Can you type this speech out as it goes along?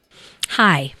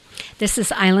Hi, this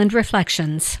is Island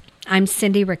Reflections. I'm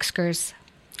Cindy Rixkers.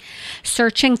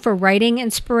 Searching for writing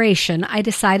inspiration, I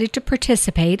decided to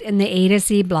participate in the A to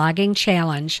Z blogging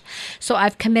challenge, so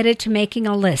I've committed to making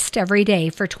a list every day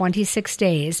for 26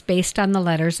 days based on the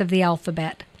letters of the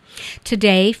alphabet.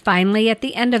 Today, finally at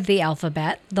the end of the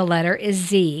alphabet, the letter is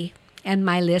Z, and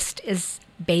my list is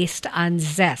based on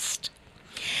Zest.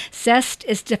 Zest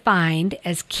is defined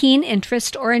as keen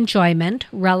interest or enjoyment,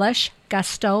 relish,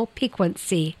 gusto,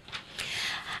 piquancy.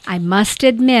 I must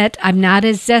admit I'm not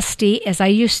as zesty as I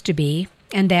used to be,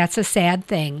 and that's a sad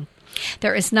thing.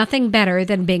 There is nothing better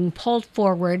than being pulled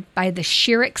forward by the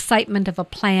sheer excitement of a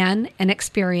plan, an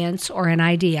experience, or an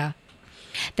idea.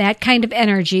 That kind of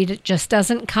energy just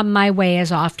doesn't come my way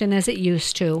as often as it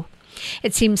used to.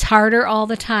 It seems harder all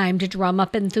the time to drum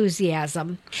up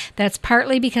enthusiasm. That's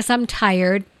partly because I'm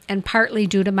tired and partly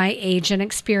due to my age and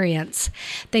experience.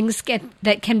 Things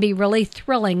that can be really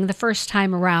thrilling the first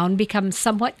time around become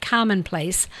somewhat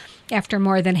commonplace after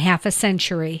more than half a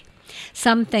century.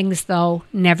 Some things, though,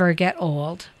 never get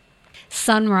old.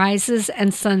 Sunrises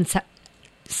and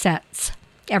sunsets.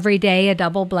 Every day a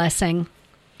double blessing.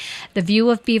 The view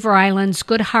of Beaver Island's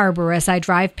good harbor as I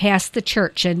drive past the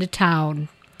church into town.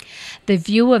 The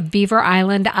view of Beaver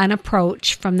Island on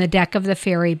approach from the deck of the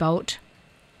ferry boat.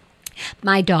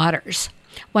 My daughters.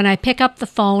 When I pick up the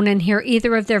phone and hear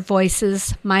either of their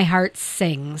voices, my heart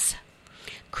sings.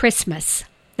 Christmas.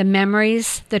 The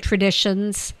memories, the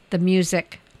traditions, the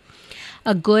music.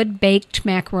 A good baked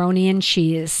macaroni and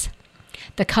cheese.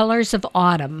 The colors of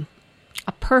autumn.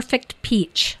 A perfect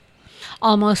peach.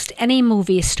 Almost any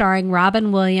movie starring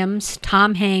Robin Williams,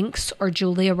 Tom Hanks, or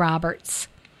Julia Roberts.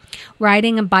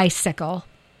 Riding a bicycle.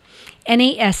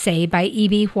 Any essay by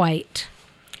E.B. White.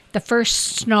 The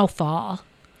first snowfall.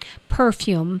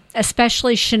 Perfume,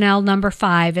 especially Chanel No.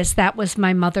 5, as that was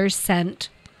my mother's scent.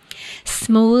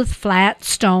 Smooth, flat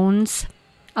stones.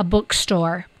 A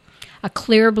bookstore. A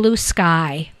clear blue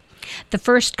sky. The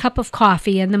first cup of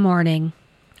coffee in the morning.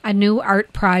 A new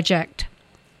art project.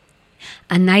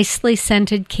 A nicely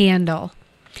scented candle.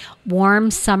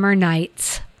 Warm summer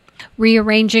nights.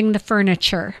 Rearranging the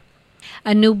furniture.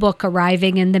 A new book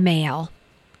arriving in the mail.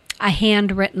 A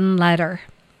handwritten letter.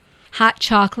 Hot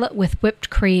chocolate with whipped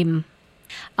cream.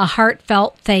 A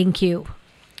heartfelt thank you.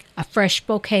 A fresh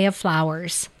bouquet of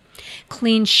flowers.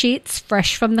 Clean sheets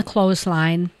fresh from the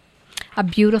clothesline. A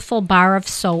beautiful bar of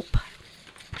soap.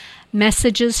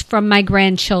 Messages from my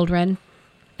grandchildren.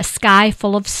 A sky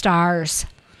full of stars.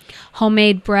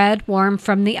 Homemade bread warm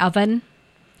from the oven.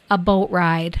 A boat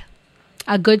ride.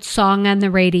 A good song on the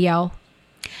radio.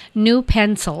 New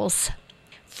pencils.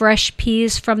 Fresh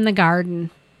peas from the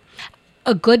garden.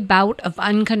 A good bout of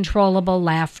uncontrollable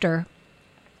laughter.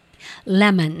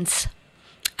 Lemons.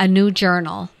 A new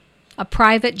journal. A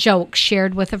private joke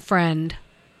shared with a friend.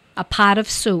 A pot of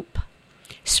soup.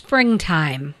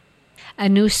 Springtime. A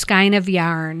new skein of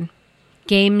yarn.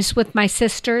 Games with my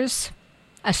sisters.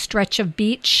 A stretch of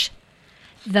beach.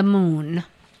 The moon.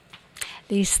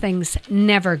 These things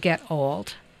never get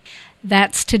old.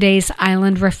 That's today's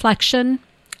Island Reflection.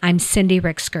 I'm Cindy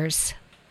Rixkers.